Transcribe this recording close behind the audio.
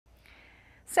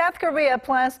South Korea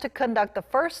plans to conduct the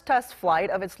first test flight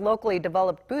of its locally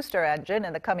developed booster engine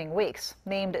in the coming weeks.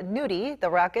 Named Nuri, the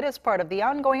rocket is part of the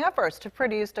ongoing efforts to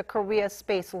produce the Korea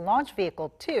Space Launch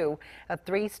Vehicle 2, a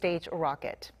three-stage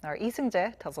rocket. Our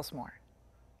Seung-jae tells us more.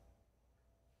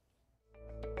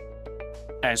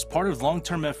 As part of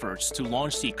long-term efforts to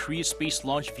launch the Korea Space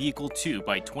Launch Vehicle 2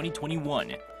 by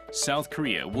 2021, South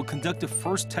Korea will conduct the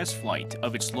first test flight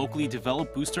of its locally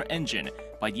developed booster engine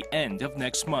by the end of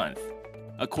next month.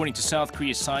 According to South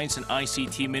Korea's Science and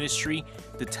ICT Ministry,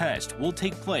 the test will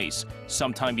take place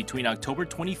sometime between October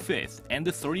 25th and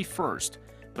the 31st,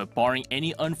 but barring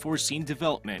any unforeseen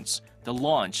developments, the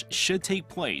launch should take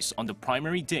place on the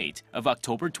primary date of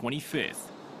October 25th.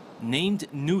 Named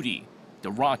Nuri, the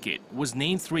rocket was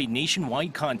named through a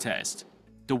nationwide contest.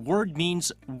 The word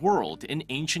means world in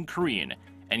ancient Korean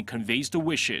and conveys the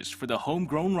wishes for the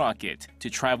homegrown rocket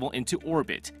to travel into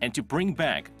orbit and to bring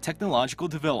back technological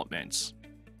developments.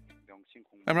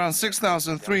 Around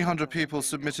 6,300 people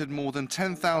submitted more than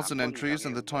 10,000 entries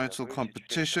in the title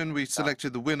competition. We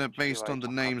selected the winner based on the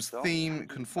name's theme,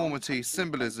 conformity,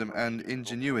 symbolism, and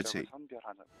ingenuity.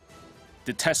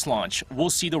 The test launch will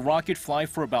see the rocket fly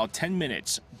for about 10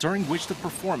 minutes, during which the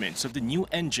performance of the new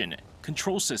engine,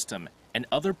 control system, and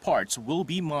other parts will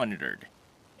be monitored.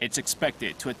 It's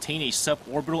expected to attain a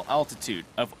suborbital altitude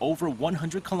of over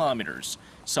 100 kilometers,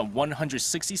 some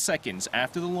 160 seconds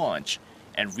after the launch,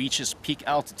 and reaches peak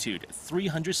altitude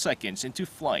 300 seconds into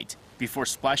flight before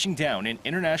splashing down in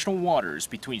international waters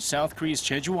between South Korea's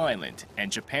Jeju Island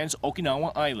and Japan's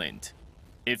Okinawa Island.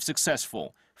 If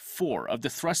successful, 4 of the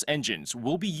thrust engines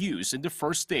will be used in the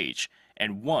first stage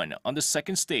and 1 on the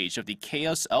second stage of the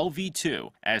Chaos LV-2,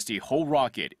 as the whole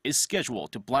rocket is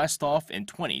scheduled to blast off in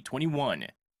 2021.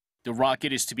 The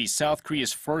rocket is to be South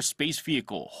Korea's first space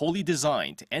vehicle wholly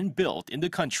designed and built in the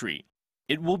country.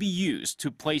 It will be used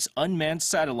to place unmanned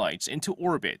satellites into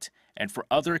orbit and for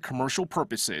other commercial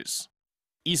purposes.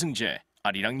 Seung-jae,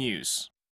 Arirang News.